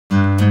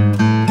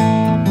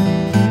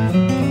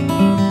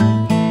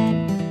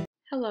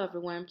Hello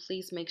everyone,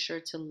 please make sure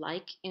to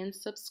like and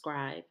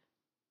subscribe.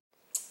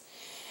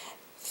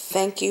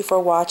 Thank you for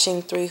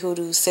watching Three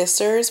Hoodoo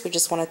Sisters. We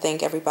just want to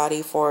thank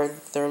everybody for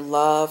their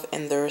love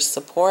and their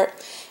support.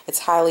 It's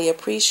highly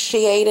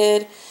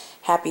appreciated.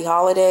 Happy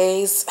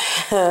holidays.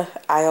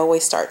 I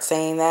always start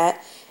saying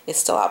that. It's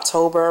still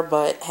October,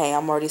 but hey,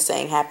 I'm already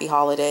saying happy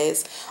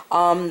holidays.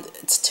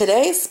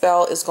 Today's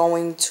spell is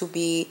going to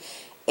be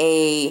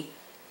a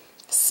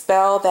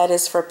spell that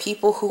is for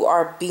people who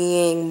are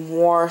being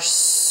more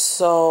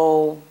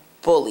so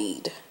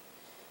bullied.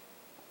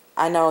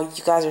 I know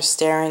you guys are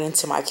staring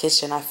into my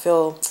kitchen. I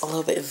feel a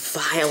little bit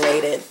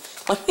violated.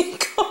 Let me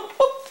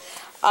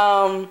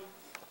go.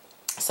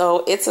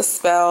 So it's a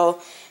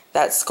spell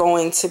that's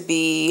going to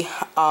be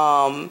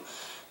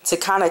to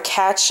kind of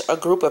catch a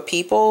group of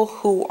people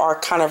who are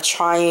kind of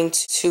trying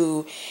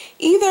to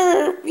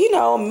either,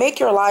 make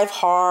your life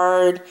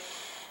hard,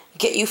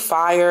 get you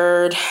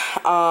fired,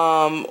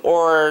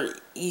 or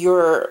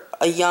you're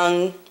a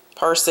young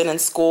person in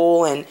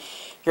school and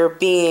you're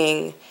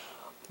being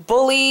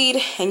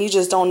bullied and you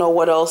just don't know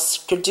what else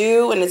to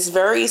do. And it's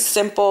very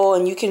simple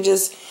and you can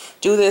just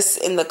do this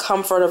in the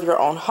comfort of your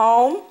own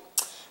home.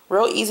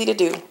 Real easy to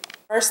do.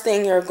 First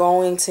thing you're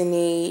going to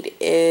need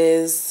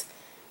is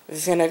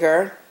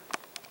vinegar. I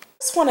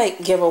just want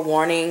to give a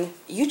warning.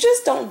 You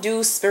just don't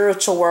do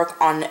spiritual work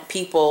on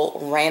people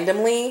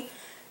randomly.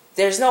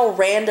 There's no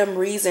random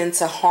reason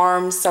to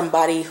harm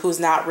somebody who's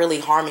not really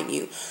harming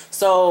you.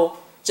 So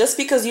just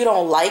because you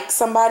don't like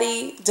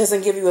somebody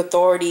doesn't give you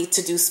authority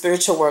to do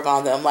spiritual work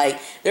on them. Like,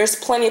 there's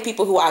plenty of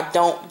people who I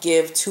don't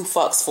give two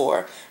fucks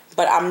for,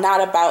 but I'm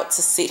not about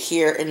to sit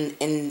here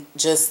and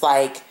just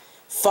like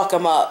fuck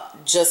them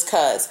up just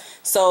cause.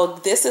 So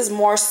this is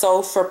more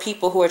so for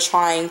people who are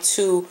trying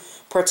to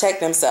protect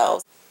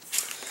themselves.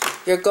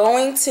 You're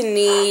going to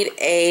need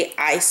a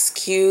ice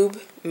cube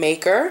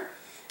maker.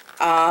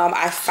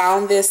 I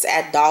found this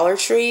at Dollar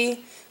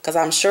Tree because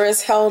I'm sure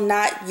as hell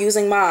not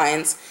using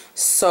mines.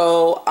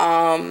 So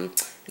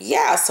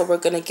yeah, so we're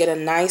gonna get a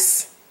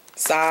nice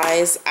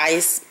size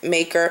ice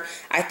maker.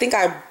 I think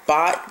I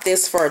bought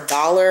this for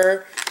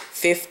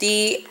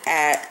 $1.50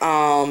 at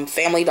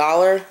Family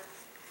Dollar.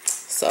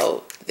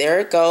 So there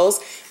it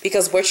goes,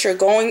 because what you're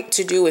going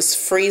to do is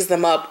freeze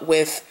them up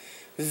with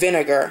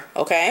vinegar,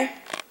 okay?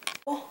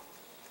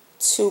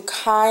 To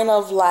kind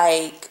of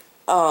like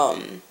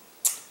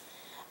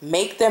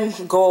make them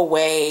go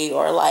away,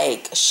 or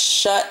like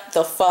shut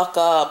the fuck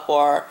up,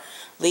 or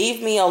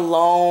leave me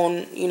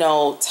alone,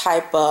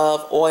 type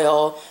of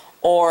oil.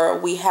 Or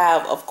we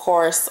have, of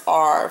course,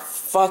 our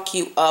fuck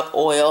you up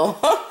oil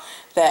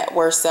that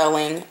we're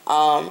selling.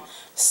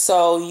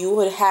 So you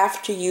would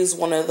have to use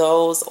one of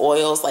those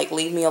oils, like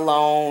leave me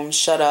alone,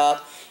 shut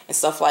up, and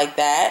stuff like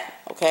that,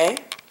 okay?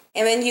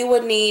 And then you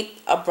would need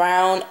a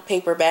brown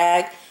paper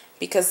bag,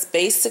 because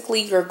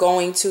basically you're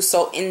going to,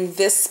 so in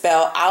this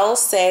spell, I'll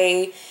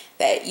say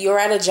that you're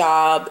at a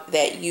job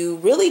that you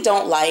really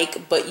don't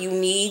like, but you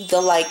need the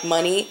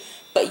money,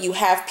 but you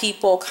have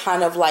people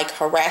kind of like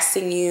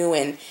harassing you,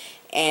 and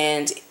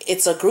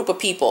it's a group of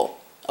people,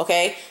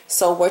 okay?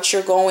 So what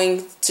you're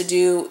going to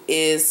do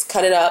is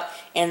cut it up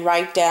and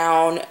write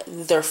down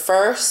their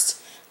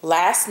first,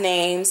 last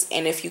names,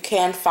 and if you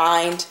can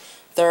find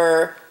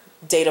their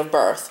date of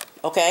birth,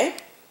 okay?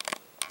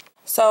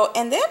 So,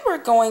 and then we're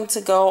going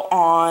to go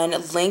on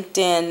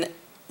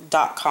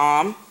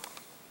LinkedIn.com.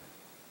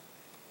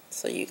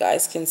 So you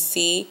guys can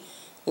see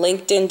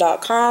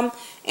LinkedIn.com.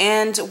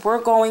 And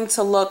we're going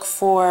to look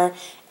for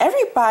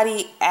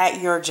everybody at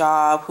your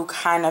job who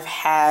kind of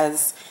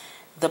has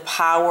the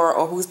power,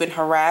 or who's been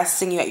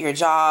harassing you at your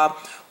job.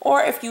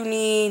 Or if you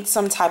need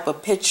some type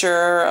of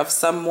picture of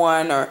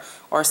someone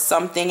or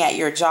something at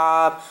your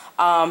job.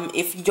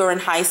 If you're in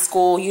high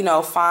school,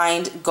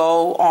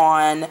 go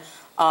on...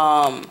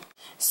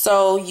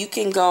 So you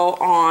can go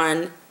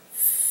on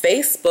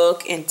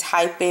Facebook and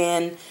type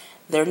in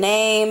their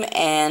name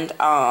and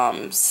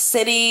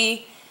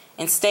city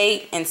and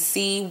state and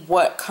see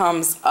what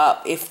comes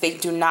up if they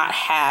do not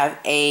have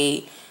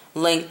a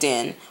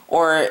LinkedIn,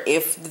 or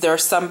if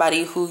there's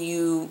somebody who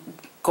you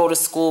go to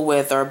school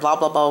with, or blah,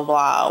 blah, blah,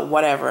 blah,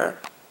 whatever.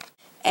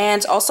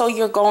 And also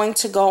you're going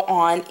to go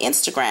on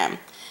Instagram,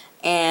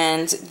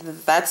 and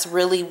that's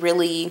really,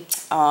 really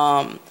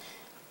a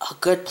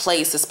good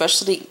place,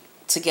 especially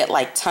to get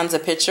like tons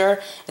of picture,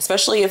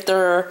 especially if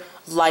they're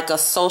like a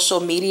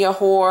social media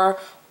whore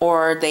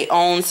or they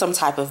own some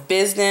type of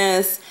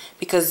business,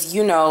 because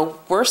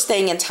we're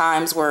staying in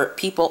times where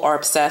people are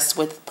obsessed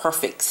with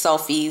perfect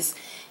selfies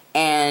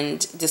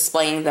and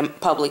displaying them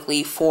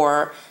publicly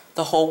for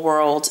the whole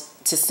world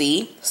to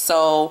see.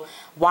 So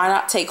why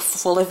not take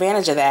full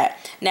advantage of that?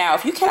 Now,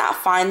 if you cannot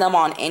find them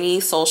on any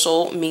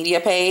social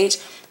media page,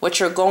 what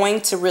you're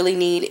going to really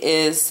need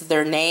is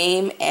their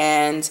name,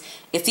 and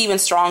it's even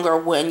stronger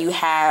when you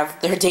have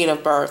their date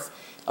of birth,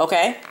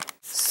 okay?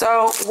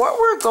 So what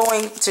we're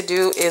going to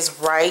do is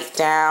write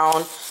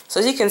down, so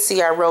as you can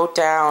see, I wrote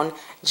down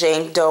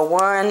Jane Doe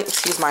 1,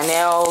 excuse my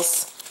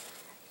nails,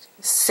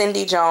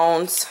 Cindy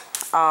Jones,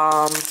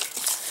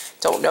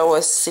 don't know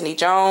is Cindy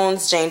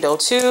Jones, Jane Doe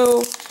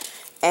 2,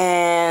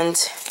 and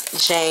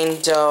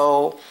Jane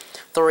Doe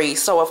 3.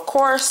 So of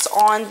course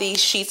on these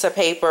sheets of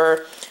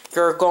paper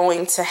you're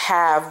going to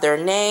have their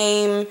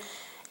name,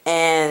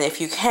 and if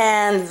you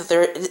can,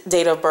 their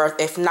date of birth.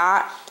 If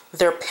not,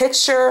 their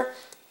picture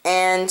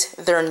and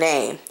their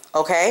name.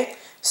 Okay,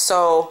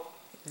 so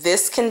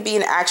this can be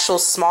an actual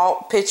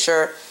small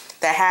picture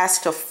that has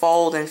to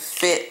fold and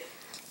fit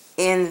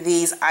in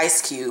these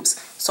ice cubes.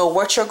 So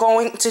what you're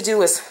going to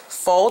do is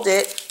fold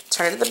it,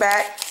 turn it to the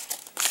back,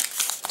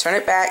 turn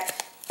it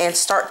back, and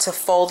start to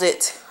fold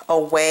it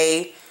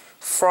away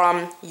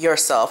from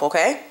yourself,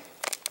 okay?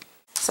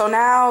 So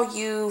now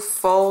you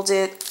fold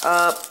it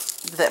up,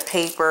 the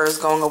paper is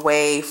going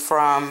away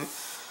from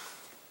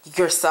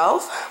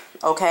yourself,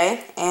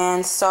 okay?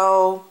 And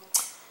so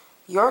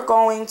you're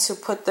going to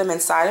put them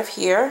inside of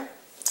here.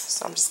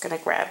 So I'm just going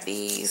to grab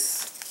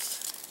these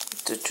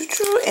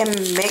and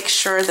make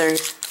sure they're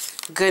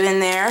good in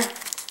there.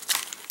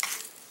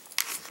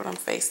 Put them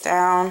face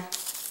down.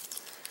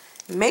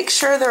 Make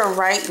sure they're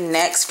right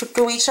next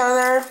to each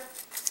other,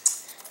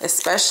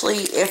 especially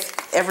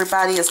if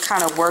everybody is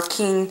kind of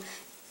working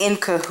in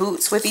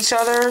cahoots with each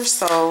other,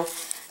 so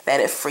that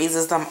it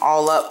freezes them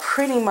all up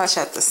pretty much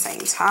at the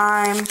same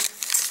time.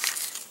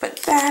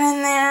 Put that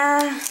in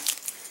there.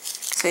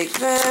 Take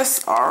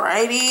this,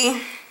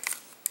 alrighty.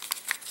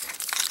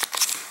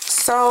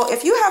 So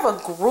if you have a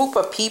group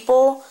of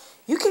people,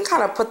 you can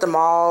kind of put them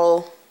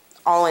all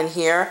in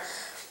here.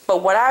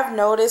 But what I've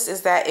noticed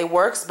is that it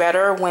works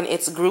better when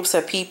it's groups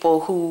of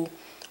people who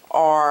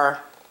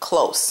are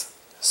close.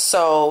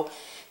 So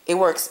it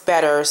works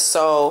better.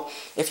 So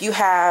if you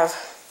have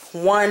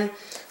one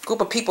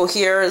group of people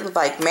here,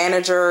 like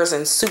managers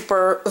and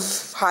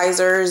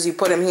supervisors, you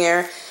put them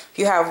here. If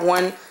you have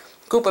one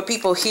group of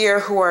people here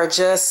who are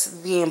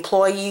just the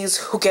employees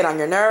who get on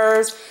your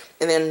nerves,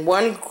 and then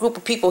one group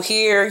of people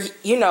here,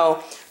 you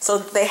know, so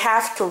they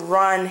have to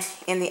run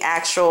in the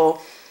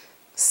actual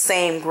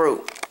same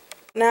group.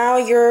 Now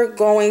you're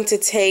going to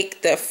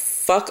take the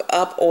fuck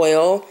up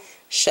oil,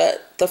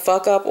 shut the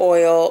fuck up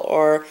oil,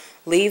 or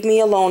leave me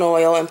alone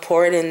oil, and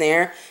pour it in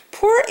there.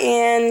 Pour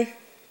in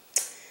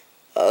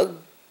a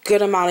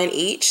good amount in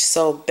each.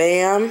 So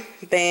bam,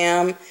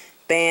 bam,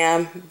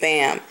 bam,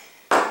 bam.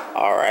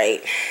 All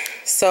right.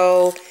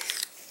 So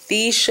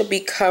these should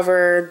be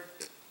covered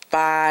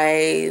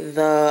by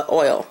the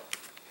oil.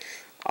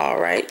 All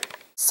right.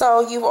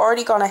 So you've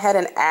already gone ahead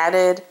and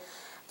added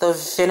the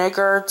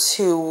vinegar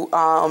to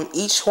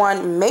each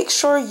one. Make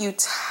sure you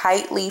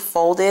tightly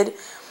folded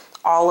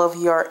all of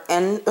your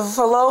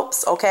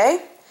envelopes,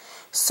 okay?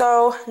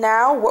 So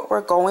now what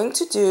we're going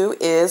to do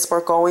is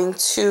we're going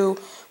to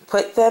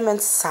put them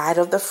inside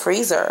of the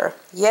freezer.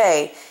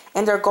 Yay.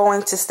 And they're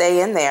going to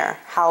stay in there.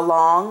 How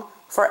long?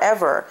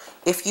 Forever.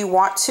 If you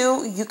want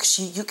to, you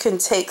can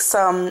take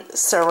some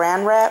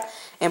saran wrap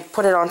and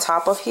put it on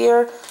top of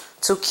here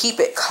to keep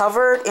it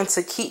covered and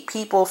to keep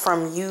people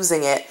from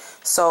using it.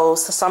 So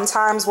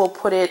sometimes we'll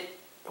put it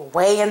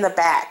way in the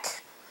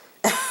back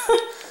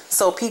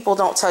so people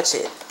don't touch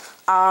it.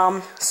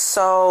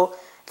 So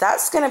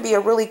that's going to be a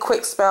really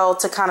quick spell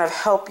to kind of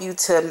help you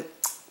to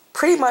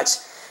pretty much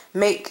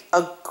make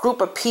a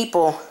group of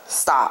people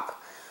stop.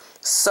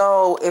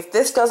 So if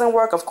this doesn't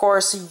work, of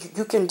course,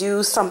 you can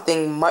do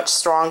something much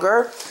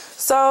stronger.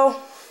 So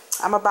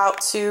I'm about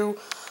to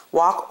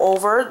walk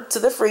over to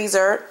the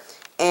freezer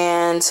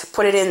and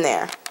put it in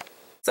there.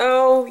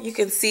 So you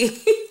can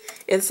see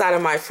inside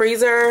of my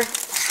freezer,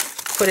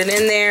 put it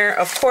in there.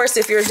 Of course,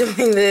 if you're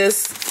doing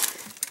this,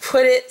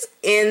 put it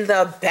in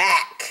the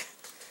back.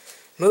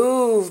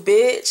 Move,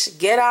 bitch,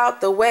 get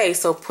out the way.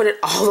 So put it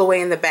all the way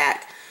in the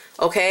back,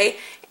 okay?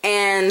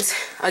 And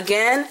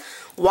again,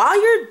 while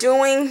you're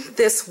doing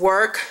this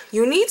work,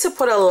 you need to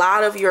put a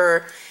lot of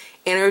your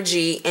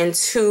energy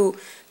into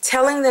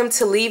telling them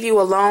to leave you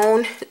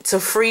alone, to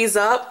freeze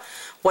up,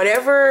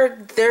 whatever.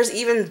 There's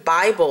even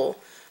Bible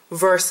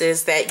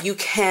verses that you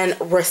can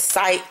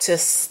recite to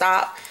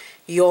stop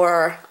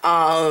your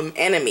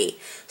enemy.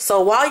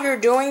 So while you're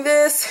doing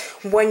this,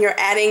 when you're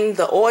adding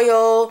the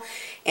oil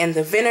and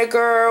the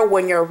vinegar,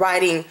 when you're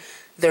writing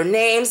their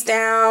names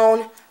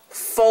down,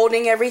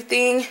 folding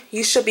everything,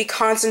 you should be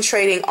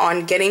concentrating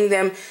on getting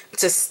them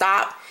to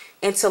stop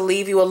and to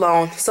leave you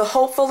alone. So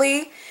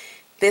hopefully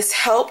this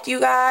helped you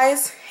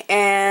guys,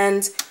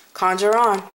 and conjure on.